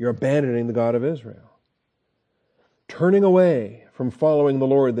 You're abandoning the God of Israel. Turning away from following the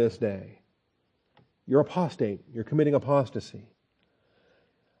Lord this day. You're apostate. You're committing apostasy.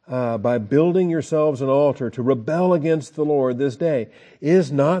 By building yourselves an altar to rebel against the Lord this day.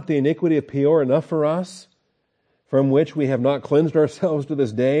 Is not the iniquity of Peor enough for us, from which we have not cleansed ourselves to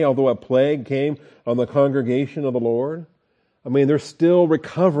this day, although a plague came on the congregation of the Lord? I mean, they're still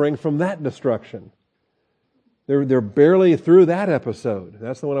recovering from that destruction. They're barely through that episode.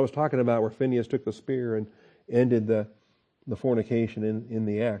 That's the one I was talking about, where Phinehas took the spear and ended the fornication in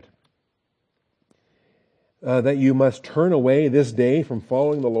the act. That you must turn away this day from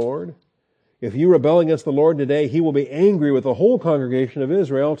following the Lord. If you rebel against the Lord today, He will be angry with the whole congregation of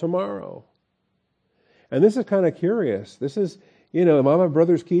Israel tomorrow. And this is kind of curious. This is, am I my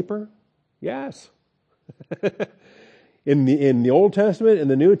brother's keeper? Yes. In the Old Testament, in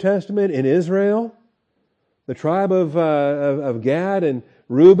the New Testament, in Israel, the tribe of Gad and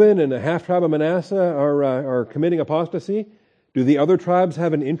Reuben and the half-tribe of Manasseh are committing apostasy. Do the other tribes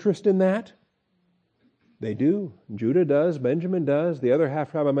have an interest in that? They do. Judah does. Benjamin does. The other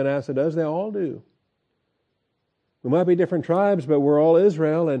half-tribe of Manasseh does. They all do. We might be different tribes, but we're all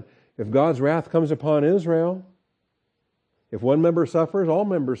Israel. And if God's wrath comes upon Israel, if one member suffers, all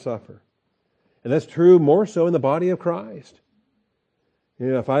members suffer. And that's true more so in the body of Christ.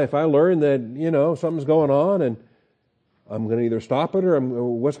 If I learn that, something's going on and I'm going to either stop it or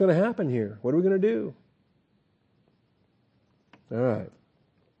what's going to happen here? What are we going to do? All right.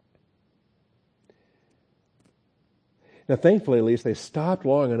 Now, thankfully, at least, they stopped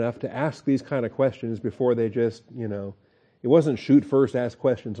long enough to ask these kind of questions before they just, it wasn't shoot first, ask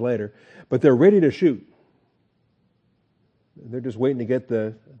questions later, but they're ready to shoot. They're just waiting to get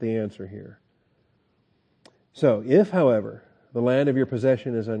the answer here. So, if, however, the land of your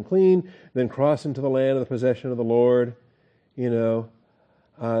possession is unclean, then cross into the land of the possession of the Lord. They're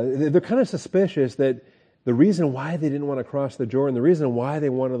kind of suspicious that the reason why they didn't want to cross the Jordan, the reason why they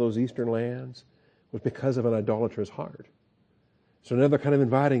wanted those eastern lands, was because of an idolatrous heart. So now they're kind of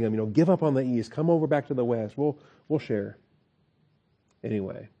inviting them, give up on the east, come over back to the west, we'll share.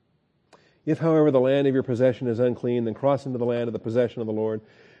 Anyway, if, however, the land of your possession is unclean, then cross into the land of the possession of the Lord,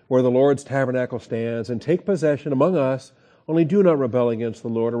 where the Lord's tabernacle stands, and take possession among us. Only do not rebel against the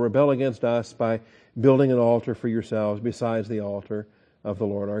Lord, or rebel against us by building an altar for yourselves besides the altar of the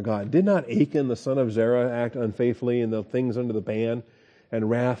Lord our God. Did not Achan, the son of Zerah, act unfaithfully in the things under the ban, and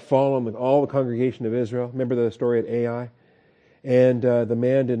wrath fall on all the congregation of Israel? Remember the story at Ai? And the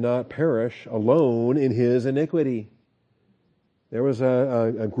man did not perish alone in his iniquity. There was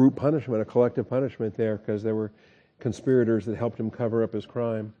a group punishment, a collective punishment there, because there were conspirators that helped him cover up his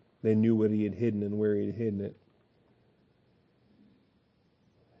crime. They knew what he had hidden and where he had hidden it.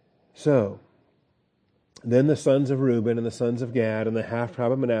 So, then the sons of Reuben and the sons of Gad and the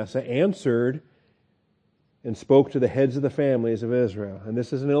half-tribe of Manasseh answered and spoke to the heads of the families of Israel. And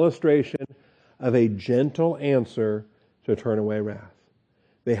this is an illustration of a gentle answer to turn away wrath.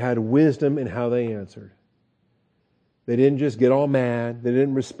 They had wisdom in how they answered. They didn't just get all mad. They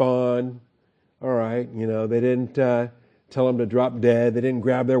didn't respond. All right, they didn't tell them to drop dead. They didn't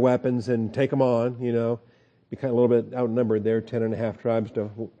grab their weapons and take them on, Be kind of a little bit outnumbered there, 10.5 tribes to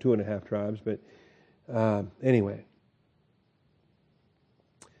 2.5 tribes. But anyway.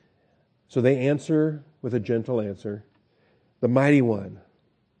 So they answer with a gentle answer. The mighty one,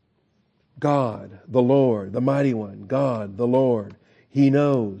 God, the Lord, the mighty one, God, the Lord, He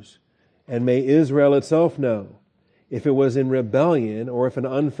knows. And may Israel itself know. If it was in rebellion or if an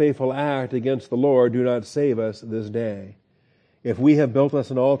unfaithful act against the Lord, do not save us this day. If we have built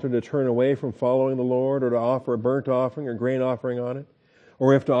us an altar to turn away from following the Lord, or to offer a burnt offering or grain offering on it,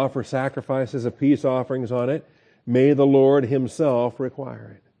 or if to offer sacrifices of peace offerings on it, may the Lord Himself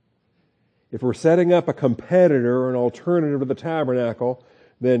require it. If we're setting up a competitor or an alternative to the tabernacle,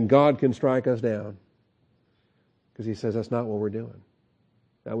 then God can strike us down. Because He says that's not what we're doing.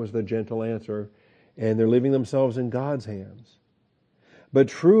 That was the gentle answer. And they're leaving themselves in God's hands. But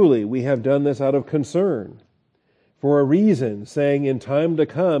truly, we have done this out of concern, for a reason, saying, in time to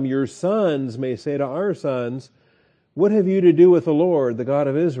come, your sons may say to our sons, what have you to do with the Lord, the God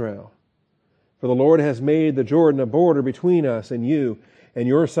of Israel? For the Lord has made the Jordan a border between us and you, and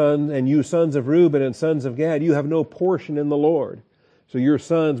your sons, and you sons of Reuben and sons of Gad, you have no portion in the Lord. So your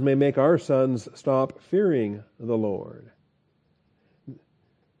sons may make our sons stop fearing the Lord.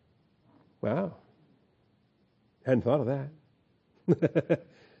 Wow. Hadn't thought of that.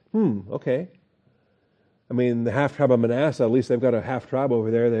 Okay. I mean, the half-tribe of Manasseh, at least they've got a half-tribe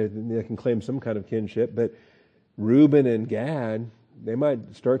over there. They can claim some kind of kinship. But Reuben and Gad, they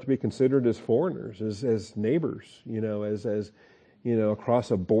might start to be considered as foreigners, as neighbors, as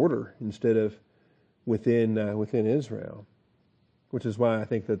across a border instead of within Israel. Which is why I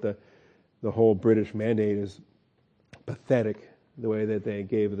think that the whole British mandate is pathetic, the way that they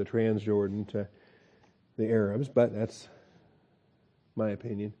gave the Transjordan to the Arabs, but that's my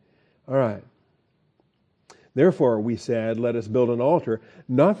opinion. All right. Therefore, we said, let us build an altar,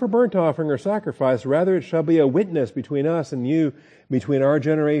 not for burnt offering or sacrifice, rather it shall be a witness between us and you, between our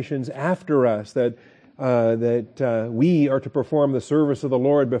generations after us, that we are to perform the service of the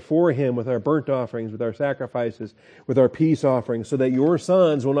Lord before Him with our burnt offerings, with our sacrifices, with our peace offerings, so that your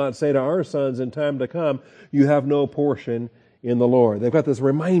sons will not say to our sons in time to come, you have no portion in the Lord. They've got this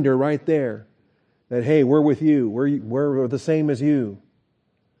reminder right there that, hey, we're with you. We're the same as you.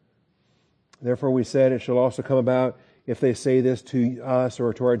 Therefore we said, it shall also come about, if they say this to us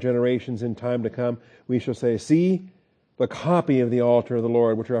or to our generations in time to come, we shall say, see the copy of the altar of the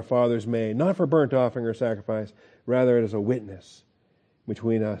Lord, which our fathers made, not for burnt offering or sacrifice, rather it is a witness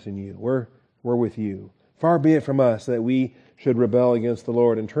between us and you. We're with you. Far be it from us that we should rebel against the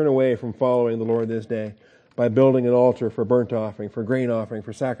Lord and turn away from following the Lord this day by building an altar for burnt offering, for grain offering,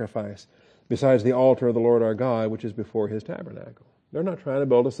 for sacrifice, besides the altar of the Lord our God, which is before His tabernacle. They're not trying to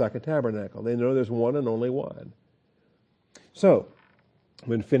build a second tabernacle. They know there's one and only one. So,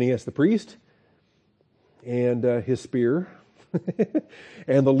 when Phinehas the priest and his spear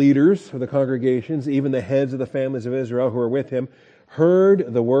and the leaders of the congregations, even the heads of the families of Israel who were with him,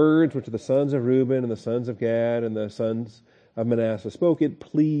 heard the words which the sons of Reuben and the sons of Gad and the sons of Manasseh spoke, it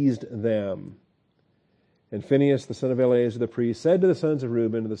pleased them. And Phinehas, the son of Eleazar the priest, said to the sons of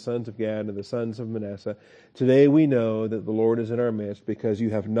Reuben, to the sons of Gad, and to the sons of Manasseh, today we know that the Lord is in our midst, because you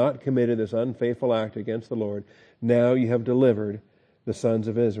have not committed this unfaithful act against the Lord. Now you have delivered the sons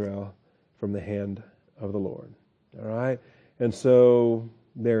of Israel from the hand of the Lord. All right? And so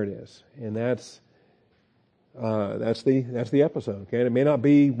there it is. And that's the episode. Okay? And it may not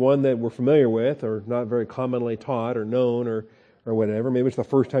be one that we're familiar with, or not very commonly taught or known, or whatever. Maybe it's the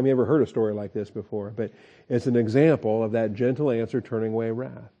first time you ever heard a story like this before, but it's an example of that gentle answer turning away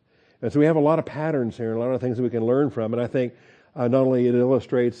wrath. And so we have a lot of patterns here and a lot of things that we can learn from. And I think not only it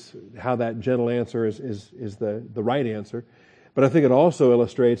illustrates how that gentle answer is the right answer, but I think it also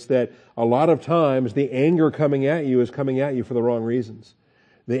illustrates that a lot of times the anger coming at you is coming at you for the wrong reasons.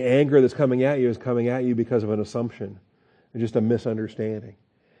 The anger that's coming at you is coming at you because of an assumption, just a misunderstanding.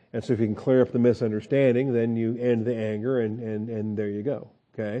 And so if you can clear up the misunderstanding, then you end the anger, and there you go.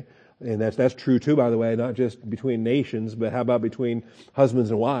 Okay? And that's true too, by the way, not just between nations, but how about between husbands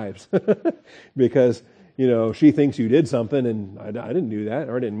and wives? Because, she thinks you did something and I didn't do that,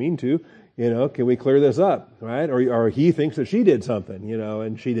 or I didn't mean to. Can we clear this up, right? Or he thinks that she did something,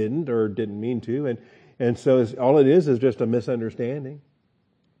 and she didn't or didn't mean to. And so all it is just a misunderstanding.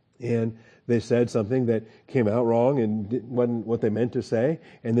 And they said something that came out wrong and wasn't what they meant to say,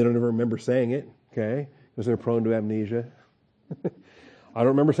 and they don't ever remember saying it, okay, because they're prone to amnesia. I don't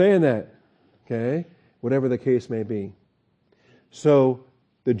remember saying that, okay, whatever the case may be. So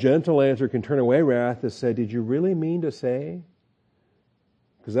the gentle answer can turn away wrath to say, did you really mean to say?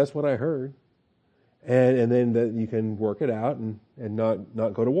 Because that's what I heard. And then you can work it out and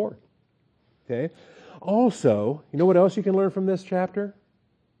not go to war, okay. Also, you know what else you can learn from this chapter?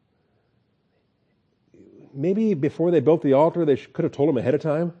 Maybe before they built the altar, they could have told them ahead of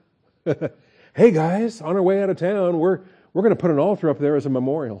time. Hey guys, on our way out of town, we're going to put an altar up there as a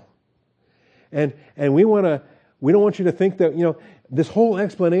memorial. And we don't want you to think that, this whole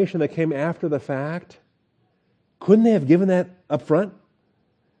explanation that came after the fact, couldn't they have given that up front?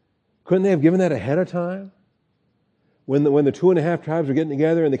 Couldn't they have given that ahead of time? When the 2.5 tribes were getting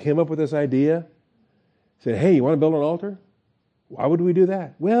together and they came up with this idea, said, hey, you want to build an altar? Why would we do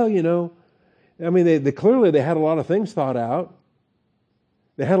that? Well, they clearly had a lot of things thought out.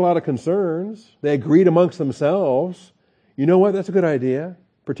 They had a lot of concerns. They agreed amongst themselves. You know what? That's a good idea.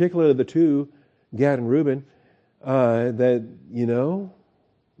 Particularly the two, Gad and Reuben, this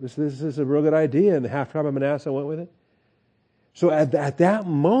is a real good idea. And the half tribe of Manasseh went with it. So at that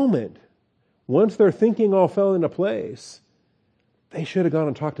moment, once their thinking all fell into place, they should have gone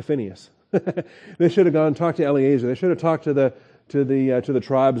and talked to Phinehas. They should have gone and talked to Eleazar. They should have talked to the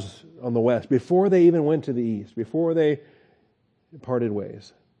tribes on the west before they even went to the east, before they parted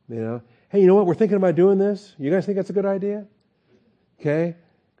ways. Hey, you know what? We're thinking about doing this. You guys think that's a good idea? Okay?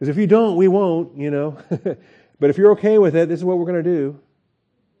 Because if you don't, we won't, But if you're okay with it, this is what we're going to do.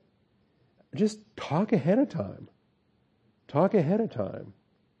 Just talk ahead of time. Talk ahead of time.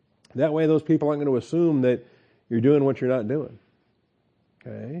 That way those people aren't going to assume that you're doing what you're not doing.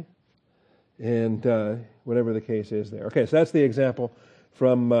 Okay? And whatever the case is there. Okay, so that's the example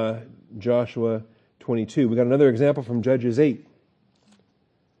from Joshua 22. We got another example from Judges 8.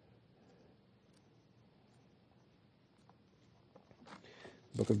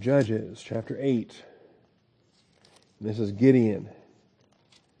 Book of Judges, chapter 8. And this is Gideon.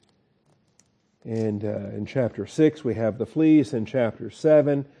 And in chapter 6, we have the fleece. In chapter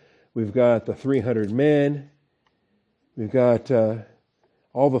 7, we've got the 300 men. We've got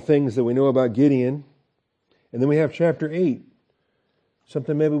all the things that we know about Gideon. And then we have chapter 8,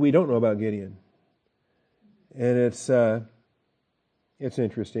 something maybe we don't know about Gideon. And it's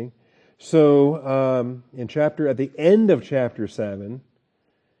interesting. So at the end of chapter 7,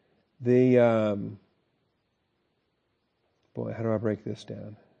 how do I break this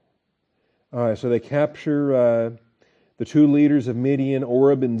down? All right, so they capture the two leaders of Midian,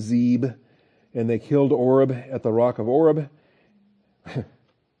 Oreb and Zeb, and they killed Oreb at the rock of Oreb.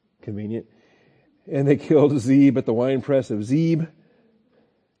 Convenient. And they killed Zeb at the winepress of Zeb.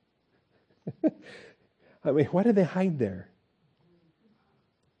 I mean, why did they hide there?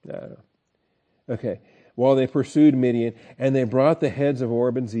 I don't know. Okay. While they pursued Midian, and they brought the heads of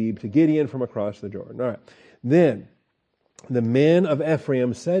Oreb and Zeb to Gideon from across the Jordan. All right. Then the men of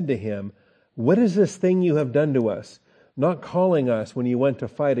Ephraim said to him, "What is this thing you have done to us, not calling us when you went to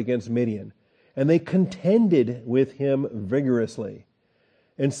fight against Midian?" And they contended with him vigorously.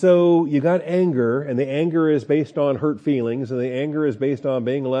 And so you got anger, and the anger is based on hurt feelings, and the anger is based on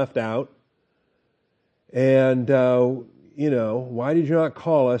being left out. And, why did you not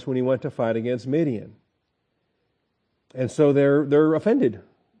call us when you went to fight against Midian? And so they're offended.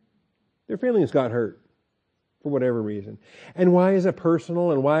 Their feelings got hurt. for whatever reason. And why is it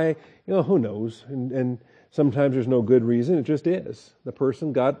personal? And why, who knows? And sometimes there's no good reason. It just is. The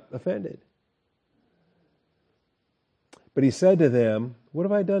person got offended. But he said to them, what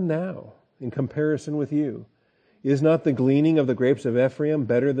have I done now in comparison with you? Is not the gleaning of the grapes of Ephraim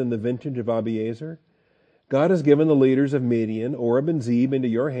better than the vintage of Abiezer? God has given the leaders of Midian, Oreb and Zeb, into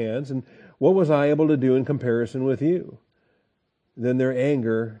your hands, and what was I able to do in comparison with you? Then their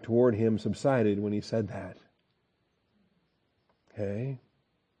anger toward him subsided when he said that. Okay?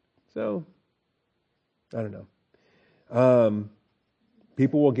 So, I don't know.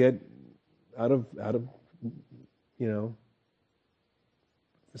 People will get out of,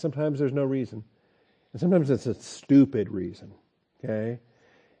 sometimes there's no reason. And sometimes it's a stupid reason. Okay?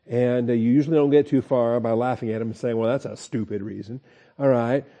 And you usually don't get too far by laughing at them and saying, well, that's a stupid reason. All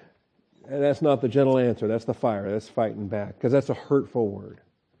right. And that's not the gentle answer. That's the fire. That's fighting back. Because that's a hurtful word.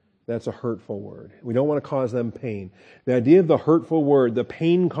 That's a hurtful word. We don't want to cause them pain. The idea of the hurtful word, the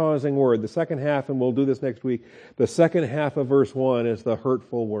pain-causing word, the second half, and we'll do this next week, the second half of verse 1 is the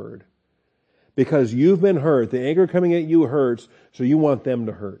hurtful word. Because you've been hurt. The anger coming at you hurts, so you want them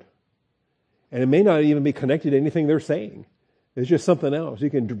to hurt. And it may not even be connected to anything they're saying. It's just something else. You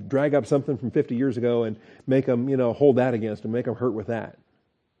can drag up something from 50 years ago and make them, hold that against them, make them hurt with that.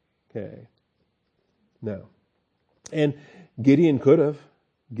 Okay. No. And Gideon could have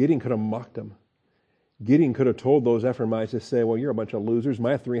mocked them. Gideon could have told those Ephraimites to say, well, you're a bunch of losers.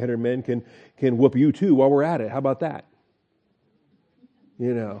 My 300 men can whoop you too while we're at it. How about that?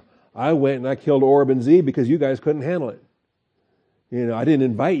 I went and I killed Oreb and Zeb because you guys couldn't handle it. I didn't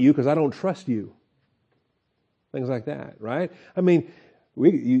invite you because I don't trust you. Things like that, right? I mean,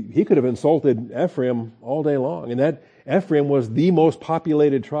 he could have insulted Ephraim all day long. And that Ephraim was the most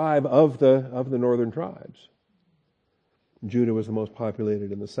populated tribe of the northern tribes. Judah was the most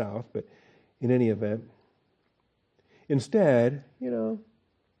populated in the south, but in any event, instead, anyway,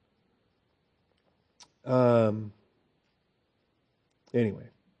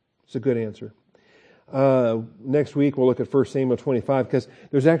 it's a good answer. Next week we'll look at 1 Samuel 25 because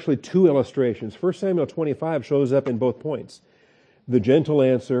there's actually two illustrations. 1 Samuel 25 shows up in both points, the gentle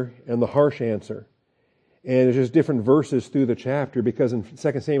answer and the harsh answer. And there's just different verses through the chapter because in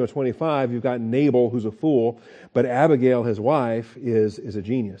 2 Samuel 25 you've got Nabal who's a fool, but Abigail, his wife, is a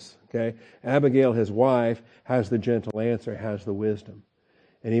genius. Okay, Abigail, his wife, has the gentle answer, has the wisdom.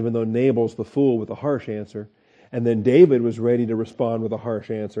 And even though Nabal's the fool with the harsh answer, and then David was ready to respond with a harsh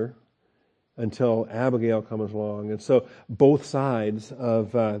answer until Abigail comes along. And so both sides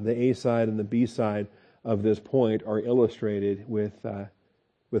of the A side and the B side of this point are illustrated with 1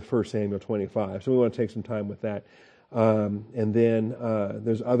 Samuel 25. So we want to take some time with that. And then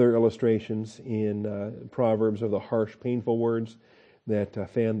there's other illustrations in Proverbs of the harsh, painful words that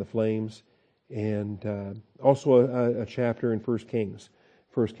fan the flames. And also a chapter in 1 Kings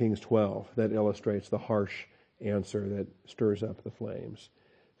 12, that illustrates the harsh answer that stirs up the flames.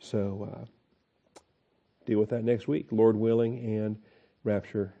 So deal with that next week, Lord willing, and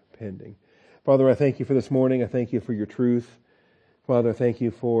rapture pending. Father, I thank you for this morning. I thank you for your truth. Father, I thank you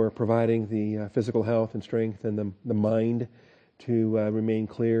for providing the physical health and strength and the mind to remain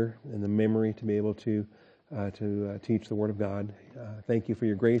clear and the memory to be able to teach the Word of God. Thank you for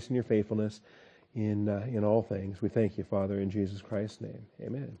your grace and your faithfulness in all things. We thank you, Father, in Jesus Christ's name.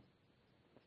 Amen.